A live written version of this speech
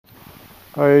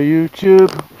Hi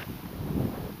YouTube,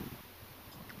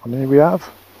 and here we have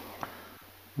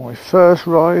my first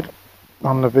ride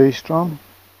on the Vstrom.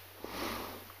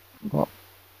 What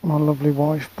my lovely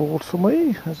wife bought for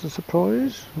me as a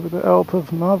surprise with the help of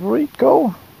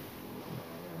Maverico.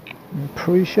 I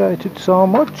appreciate it so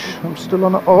much. I'm still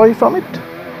on an eye from it.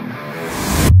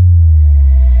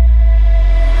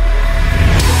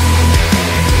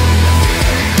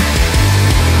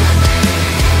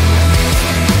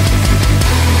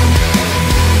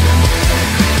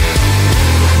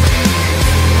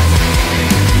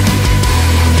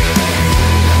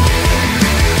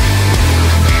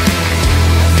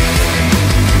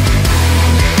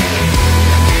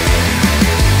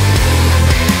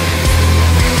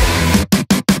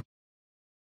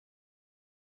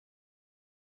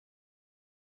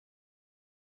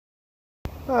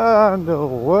 And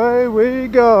away we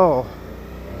go.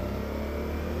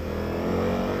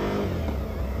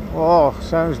 Oh,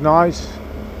 sounds nice.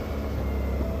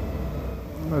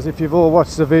 As if you've all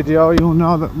watched the video, you'll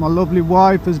know that my lovely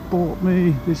wife has bought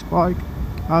me this bike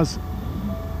as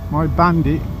my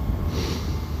Bandit.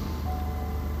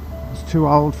 It's too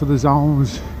old for the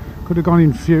zones. Could have gone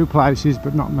in few places,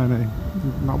 but not many.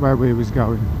 Not where we was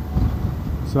going.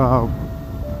 So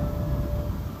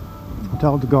I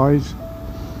told the guys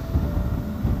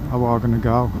how I'm going to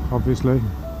go, obviously,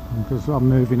 because I'm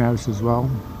moving house as well.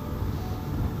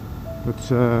 But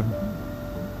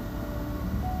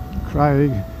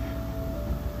Craig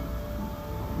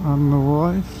and the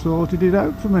wife sorted it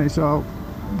out for me, so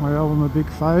I owe them a big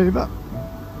favour.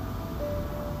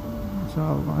 So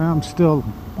I am still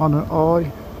on an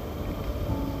eye.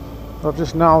 I've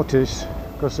just noticed,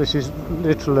 because this is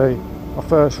literally my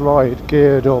first ride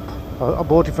geared up. I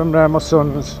bought it from my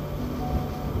son's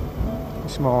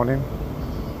this morning,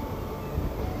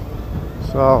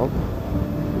 so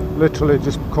literally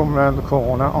just come round the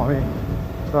corner on it.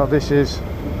 So this is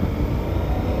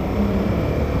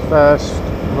first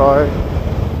ride,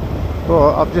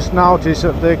 but I've just noticed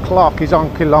that the clock is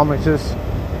on kilometres.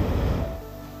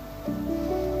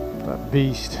 That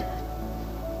beast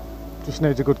just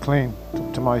needs a good clean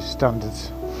up to my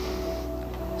standards.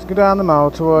 Let's go down the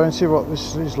motorway and see what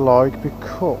this is like,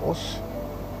 because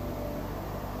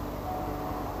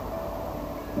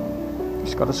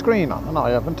it's got a screen on and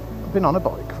I haven't been on a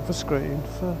bike with a screen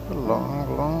for a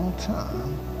long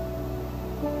time.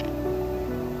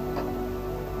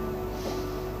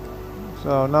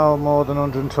 So no more than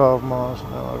 112 miles an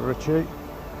hour, Richie.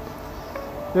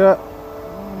 Yeah,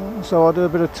 so I do a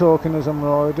bit of talking as I'm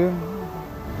riding,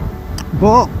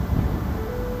 but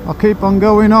I'll keep on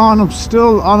going on. I'm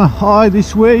still on a high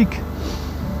this week.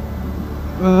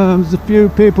 There's a few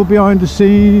people behind the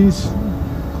scenes.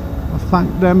 I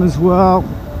thank them as well.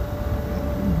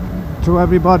 To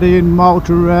everybody in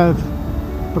Motourev,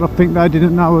 but I think they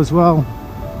didn't know as well.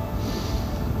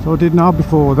 So I did know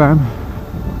before them.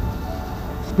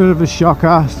 It's a bit of a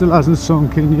shocker, still hasn't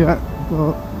sunk in yet,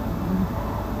 but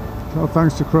so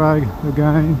thanks to Craig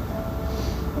again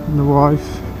and the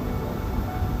wife.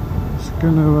 It's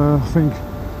gonna I think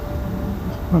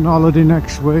on holiday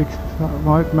next week. That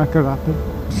might make her happy.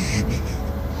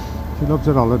 She loves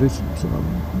her holidays, so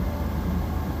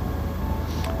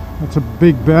that's a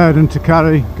big burden to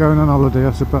carry going on holiday,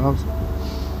 I suppose.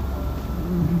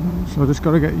 So I just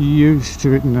got to get used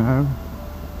to it now.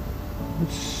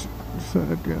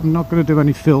 I'm not going to do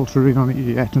any filtering on it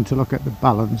yet until I get the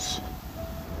balance.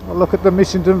 I'll look at the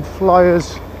Missington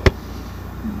Flyers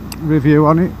review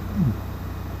on it,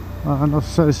 and it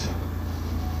says,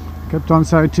 kept on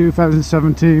saying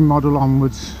 2017 model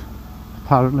onwards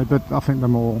apparently, but I think they're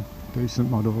more decent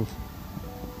models.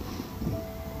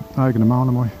 How are you going to moan,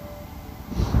 am I?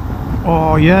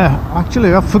 Oh yeah,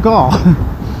 actually I forgot.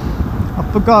 I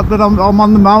forgot that I'm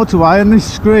on the motorway and this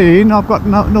screen, I've got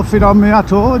nothing on me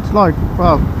at all. It's like,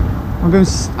 well, I'm going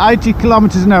 80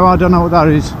 kilometres an hour, I don't know what that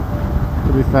is,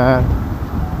 to be fair.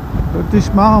 But at this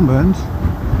moment,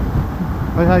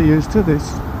 I ain't used to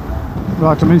this.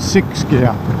 Right, I'm in 6th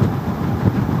gear.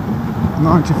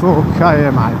 94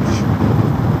 km/h.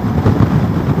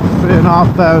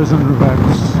 3,500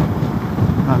 revs.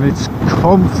 And it's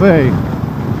comfy.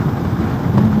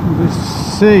 The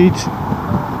seat is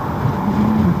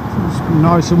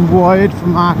nice and wide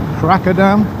from our cracker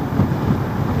down.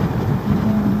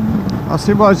 I'll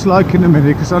see what it's like in a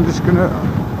minute, because I'm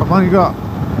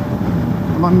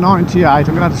on 98. I'm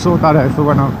gonna have to sort that out for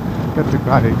when I get to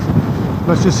Craig's.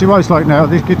 Let's just see what it's like now.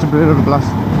 This gets a bit of a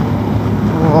blast.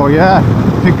 Oh yeah,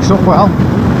 picks up well.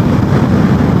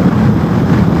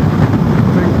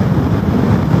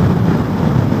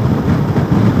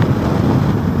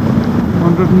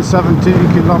 117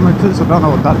 kilometres. I don't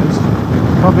know what that is.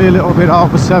 Probably a little bit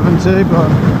over 70, but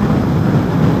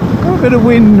got a bit of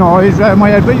wind noise around my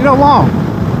head. But you know what?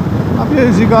 I've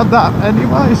usually got that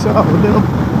anyway, so a little.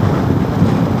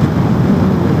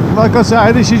 Like I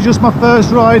say, this is just my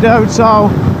first ride out, so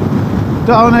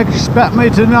don't expect me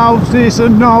to know this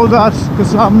and know that,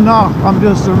 because I'm not. I'm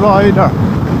just a rider.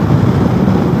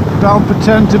 Don't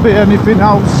pretend to be anything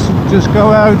else. Just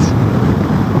go out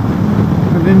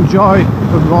and enjoy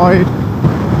the ride.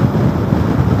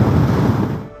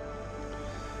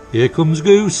 Here comes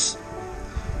Goose.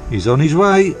 He's on his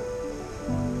way.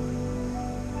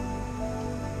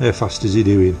 How fast is he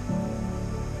doing?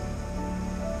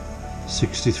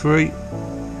 63.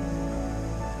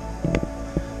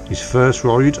 His first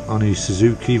ride on his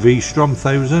Suzuki Vstrom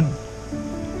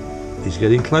 1000. He's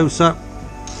getting closer.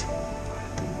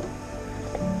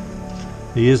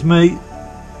 Here's me.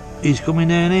 He's coming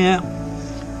down here.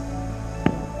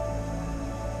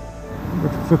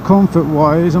 For comfort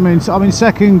wise, I mean, I'm in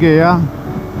second gear.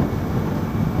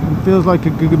 It feels like a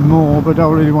good more, but I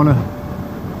don't really want to.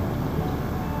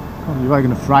 Oh, you're going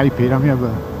to fry pit, haven't you?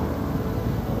 But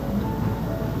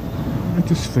it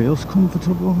just feels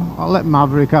comfortable. I'll let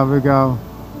Maverick have a go.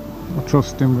 I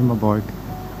trust him with my bike.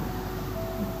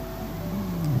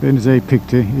 Being as he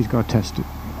picked it, he's got to test it.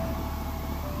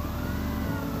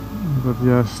 But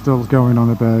yeah, still going on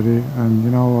about it, and you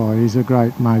know what, he's a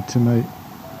great mate to me.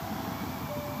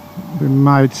 Been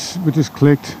mates, we just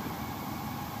clicked.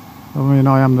 I mean,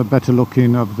 I am the better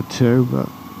looking of the two, but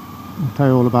I'll tell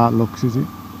you all about looks, is it?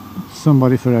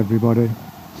 Somebody for everybody.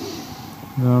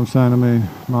 You know what I'm saying? I mean,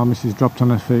 my missus dropped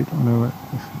on her feet. I know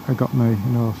it got me,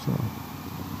 you know, so.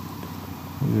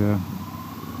 But yeah.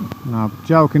 No,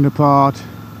 joking apart,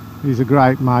 he's a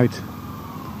great mate.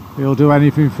 He'll do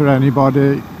anything for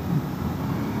anybody.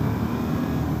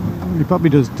 He probably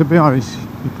does, to be honest,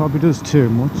 he probably does too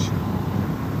much.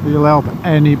 He'll help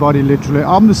anybody, literally.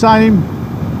 I'm the same.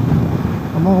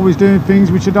 I'm always doing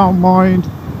things which I don't mind.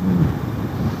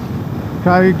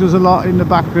 Craig does a lot in the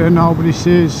background nobody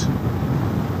sees.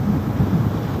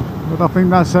 But I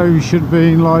think that's how you should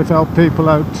be in life, help people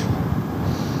out.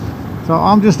 So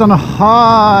I'm just on a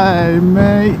high,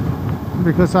 mate,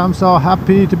 because I'm so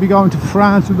happy to be going to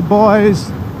France with the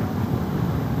boys.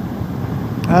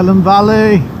 Ellen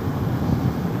Valley.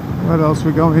 Where else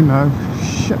we going now?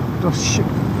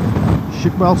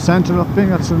 Shipwell Centre, I think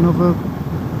that's another.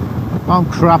 Oh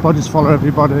crap, I just follow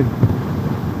everybody.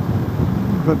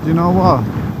 But you know what?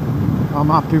 I'm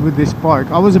happy with this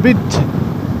bike. I was a bit,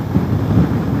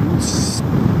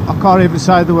 I can't even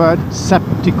say the word,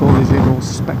 skeptical is it, or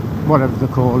whatever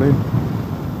they call it,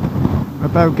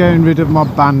 about getting rid of my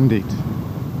Bandit,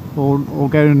 or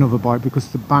getting another bike, because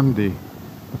the Bandit,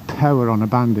 the power on a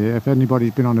Bandit, if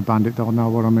anybody's been on a Bandit they'll know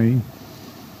what I mean.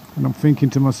 And I'm thinking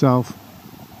to myself,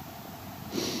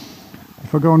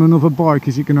 if I go on another bike,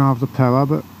 is it going to have the power?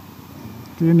 But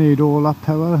do you need all that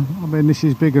power? I mean, this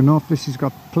is big enough. This has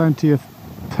got plenty of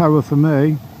power for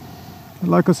me.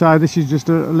 Like I say, this is just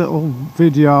a little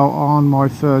video on my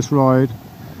first ride.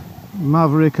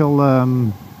 Maverick will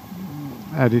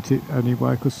edit it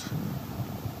anyway, because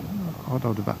I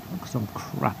don't do that because I'm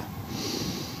crap.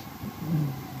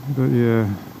 But yeah.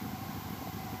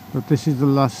 But this is the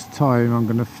last time I'm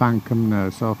going to thank them now.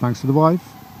 So thanks to the wife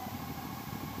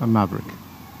and Maverick,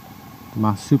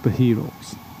 my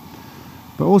superheroes.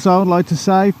 But also I'd like to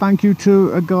say thank you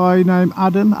to a guy named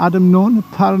Adam Nunn.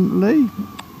 Apparently,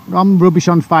 I'm rubbish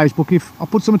on Facebook. If I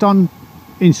put something on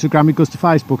Instagram, it goes to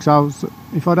Facebook. So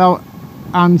if I don't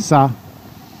answer,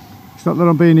 it's not that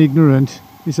I'm being ignorant.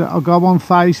 He said I'll go on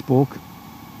Facebook,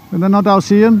 and then I don't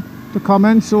see him, the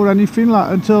comments or anything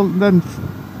like, until then.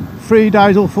 3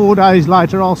 days or 4 days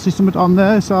later I'll see something on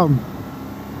there, so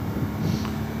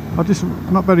I'm just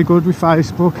not very good with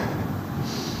Facebook.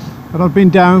 And I've been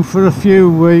down for a few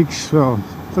weeks, well,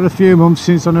 for a few months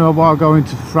since I knew I was going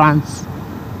to France.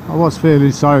 I was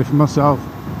feeling sorry for myself,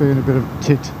 being a bit of a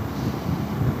tit.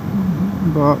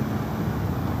 But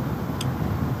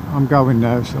I'm going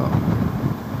now, so,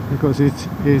 because it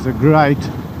is a great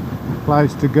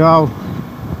place to go,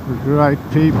 with great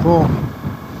people.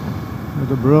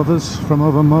 The brothers from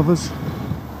other mothers.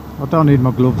 I don't need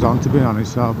my gloves on, to be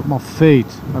honest, so, but my feet,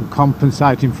 I'm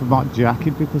compensating for my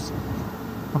jacket, because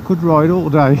I could ride all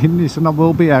day in this, and I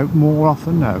will be out more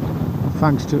often now,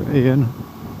 thanks to Ian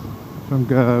from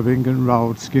Gerbing and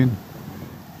Roadskin.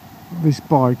 This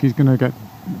bike is going to get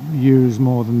used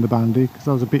more than the Bandit, because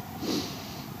I was a bit,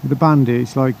 with the Bandit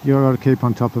it's like you got to keep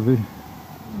on top of it.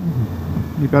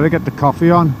 You better get the coffee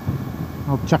on,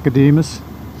 or Chakademus.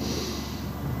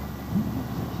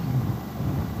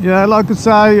 Yeah, like I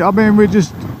say, I mean, we're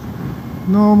just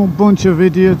Normal bunch of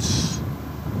idiots.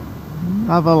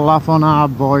 Have a laugh on our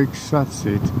bikes, that's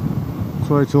it. That's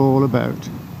what it's all about. Do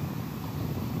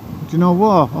you know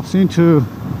what? I seem to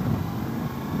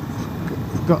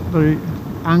have got the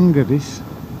hang of this.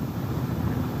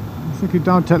 I think it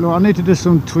don't take long. I need to do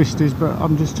some twisties, but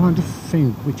I'm just trying to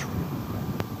think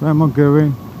where am I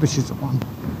going? This is the one.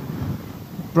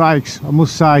 Brakes, I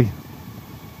must say,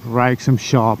 brakes I'm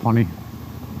sharp on it.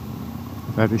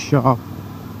 Very sharp.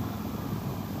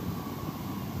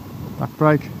 Back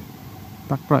brake,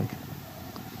 back brake,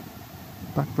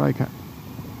 back brake.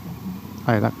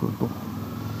 Hey, that good, but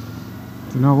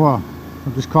do you know what?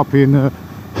 I'm just copying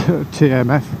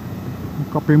TMF. I'm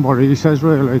copying what he says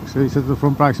really. So he says the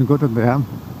front brakes are good and they are.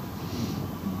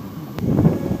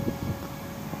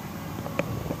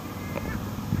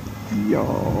 Yo,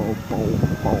 boom,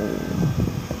 boom.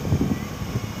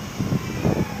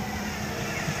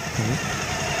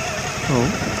 Oh,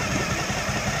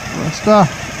 what's that?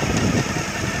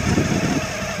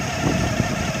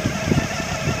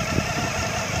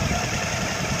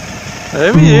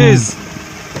 There he is.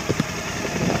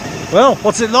 Well,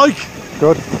 what's it like?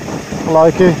 Good. I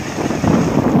like it.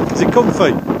 Is it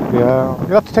comfy? Yeah.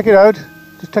 You'll have to take it out.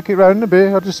 Just take it round a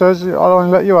bit. I just says I'll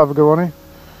only let you have a go on it.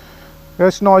 Yeah,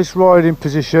 it's a nice riding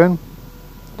position.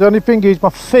 The only thing is my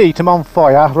feet are on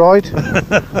fire, right?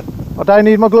 I don't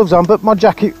need my gloves on, but my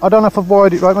jacket, I don't know if I've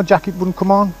wired it right, my jacket wouldn't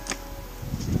come on.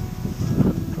 I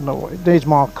don't know what it needs.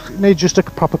 It needs just a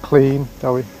proper clean,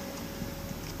 do we?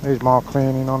 Needs more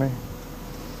cleaning on it.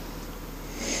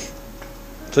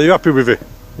 So you're happy with it?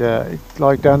 Yeah, it's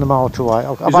like down the motorway.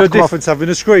 Is there a difference having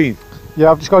a screen?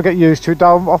 Yeah, I've just got to get used to it.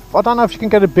 I don't know if you can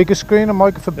get a bigger screen. I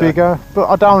might go for bigger, but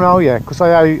I don't know yet because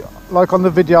like on the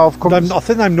video I've come. I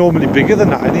think I'm normally bigger than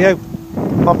that anyhow.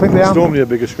 I think they are. It's normally a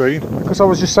bigger screen. Because I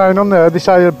was just saying on there, this is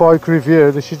a bike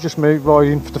review. This is just me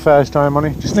riding for the first time on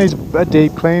it. Just needs a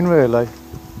deep clean really.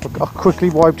 I quickly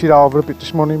wiped it over a bit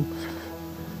this morning.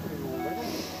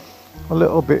 A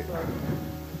little bit.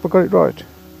 Have I got it right?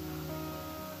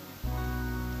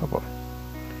 Have I?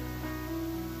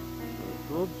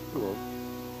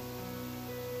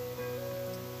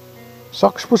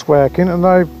 Socks was working and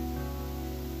I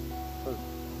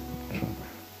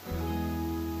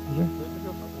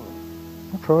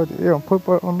tried it, yeah, I put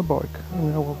it on the bike.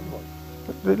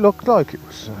 It looked like it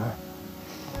was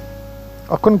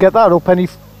I couldn't get that up any.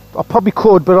 I probably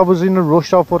could, but I was in a rush,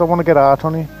 so I thought I want to get out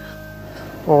on it.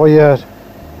 Oh yeah.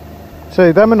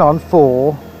 See, them and on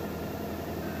 4. You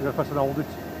gotta press and hold it.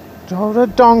 Oh, the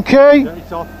donkey! Yeah,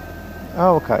 it's off.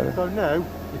 Oh, okay then. So now,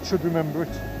 it should remember it.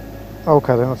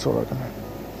 Okay then, that's alright then.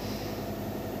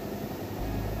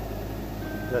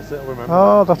 Yes, it'll remember.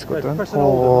 Oh, that's good then. Press and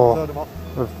hold them, turn them off.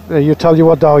 You tell you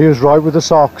what, Dow, you was right with the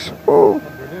socks. Oh.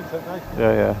 Brilliant, aren't they?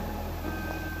 Yeah.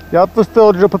 Yeah, I've just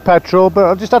filled it up with petrol, but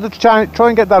I just had to try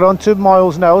and get that on 2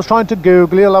 miles now. I was trying to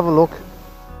Google it, I'll have a look.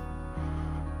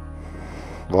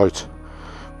 Right,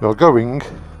 we are going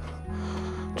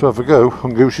to have a go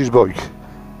on Goose's bike.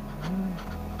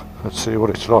 Let's see what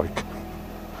it's like.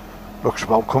 Looks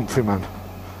well comfy, man.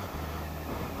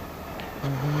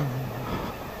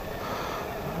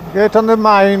 Get on the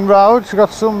main road, it's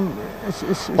got some...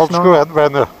 It's I'll just go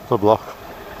around the block.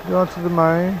 Go on to the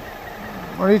main.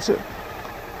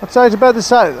 I'd say it's about the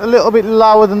same, a little bit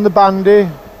lower than the bandy.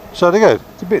 Say it again.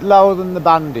 It's a bit lower than the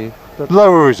bandy.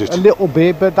 Lower is it? A little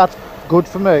bit, but that's good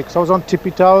for me because I was on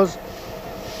tippy toes.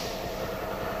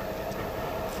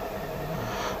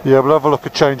 Yeah, we'll have a look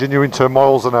at changing you into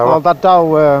miles an hour. Well, that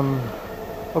though,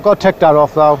 I've got to take that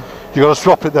off though. You got to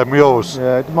swap it then with yours.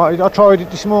 Yeah, I tried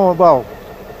it this morning. Well,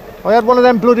 I had one of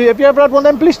them bloody. Have you ever had one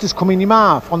of them blisters come in your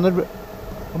mouth? A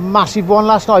massive one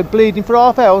last night, bleeding for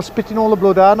half hour, spitting all the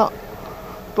blood out.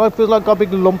 Blood feels like I've got a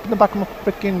big lump in the back of my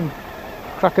freaking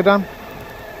cracker dam.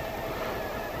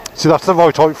 See, that's the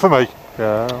right height for me.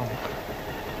 Yeah.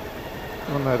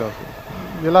 Oh, no,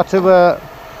 you'll have to. The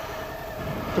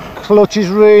clutch is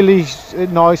really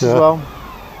nice as well.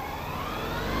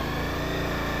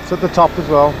 It's at the top as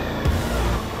well.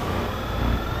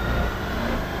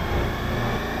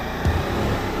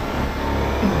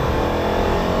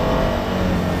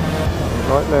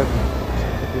 Right then.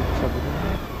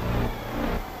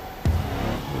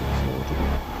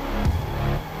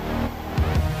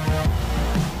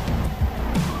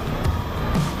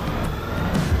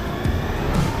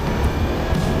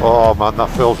 Oh man, that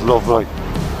feels lovely.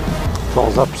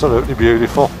 Feels absolutely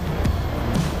beautiful.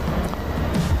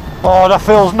 Oh, that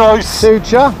feels nice.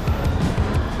 Suits ya?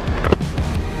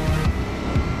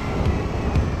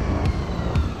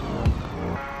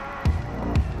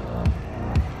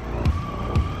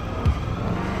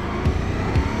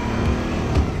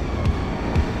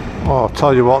 Oh, I'll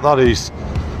tell you what, that is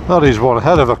one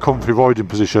hell of a comfy riding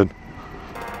position.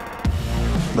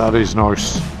 That is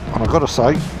nice. And I've got to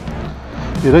say,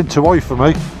 you're in too high for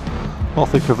me. I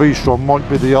think a V-Strom might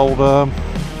be the old the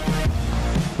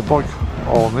bike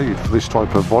I'll need for this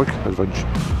type of bike adventure.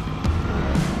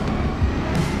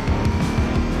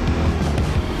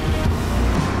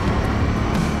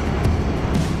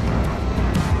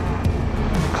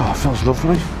 God, it feels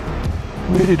lovely.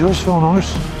 It really does feel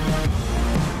nice.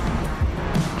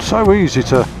 So easy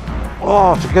to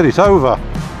get it over.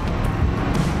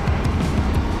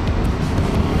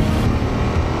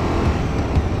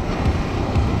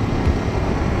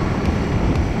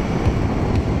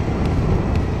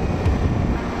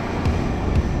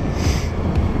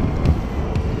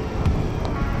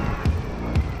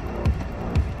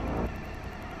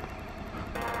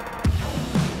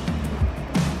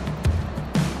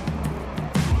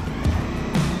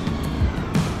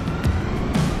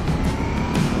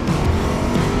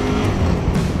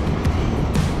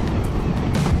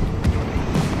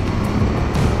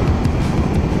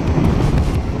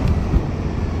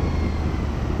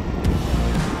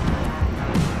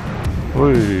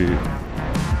 Whee.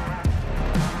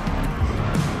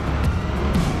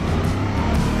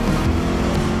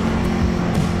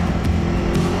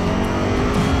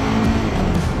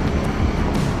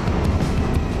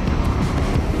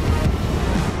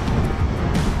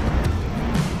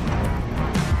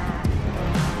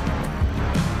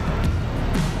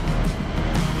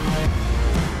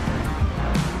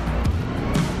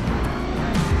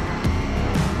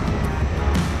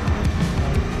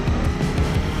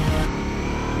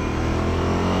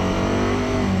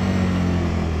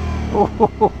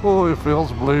 Oh, it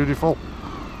feels beautiful.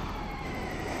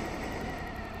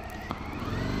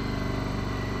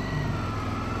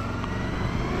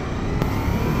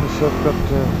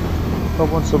 If I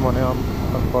want some money, I'm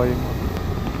buying one.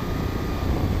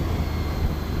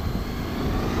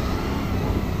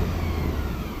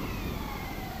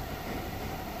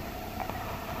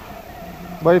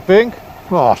 What do you think?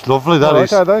 Oh, it's lovely, that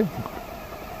is. Are they?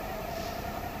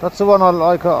 That's the one I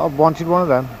like. I wanted one of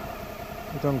them.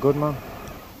 You've done good, man.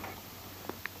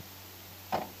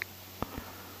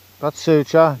 That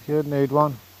suits you. You'd need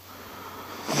one.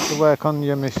 You have to work on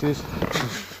your missus.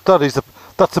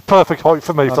 That's the perfect height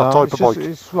for me for that type of bike.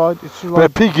 It's right.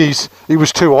 But Piggy's, he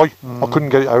was too high. I couldn't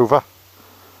get it over.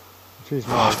 It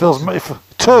feels it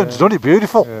turns, doesn't it?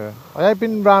 Beautiful. Yeah. I ain't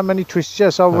been round many twists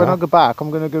yet, so when I go back,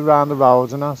 I'm going to go round the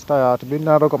roads and I'll stay out a bit.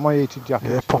 Now I've got my heated jacket.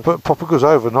 Yeah, proper goes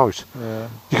over nice. Yeah.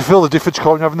 You can feel the difference,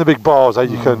 can't you, having the big bars, eh?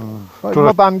 You can. Right,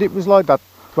 my Bandit was like that.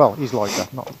 Well, he's like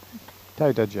that. Not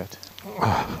dead yet.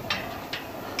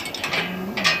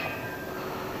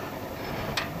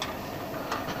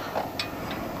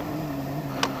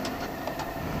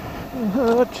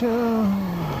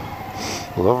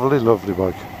 Lovely, lovely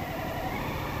bike.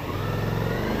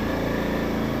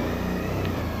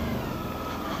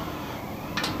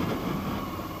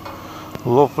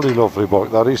 Lovely, lovely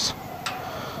bike, that is.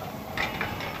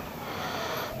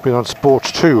 Been on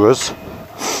sports tours.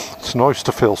 It's nice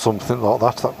to feel something like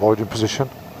that riding position.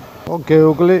 I'll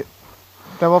Google it.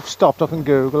 Now I've stopped, I can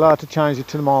Google how to change it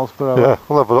to the miles per hour. Yeah,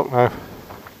 we'll have a look now.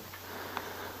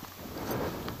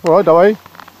 Alright, are we?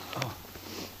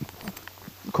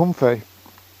 Comfy.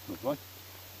 Lovely.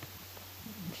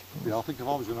 Yeah, I think if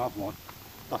I was going to have one,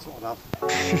 that's what I'd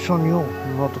have. Sit on you,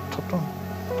 not the top on.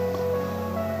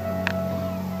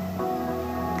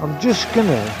 I'm just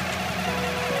gonna.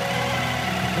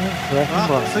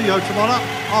 See you tomorrow,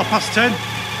 10:30.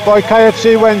 By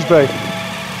KFC Wednesday.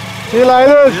 See you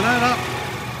later. See you later.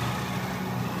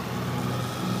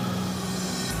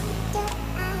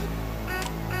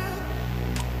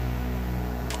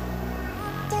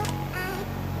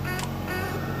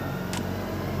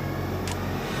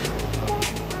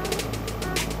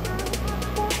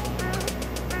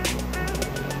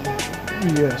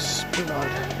 Yes,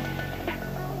 blood.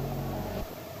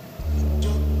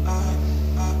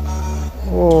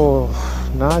 Oh,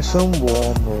 nice and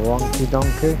warm, wonky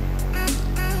donkey.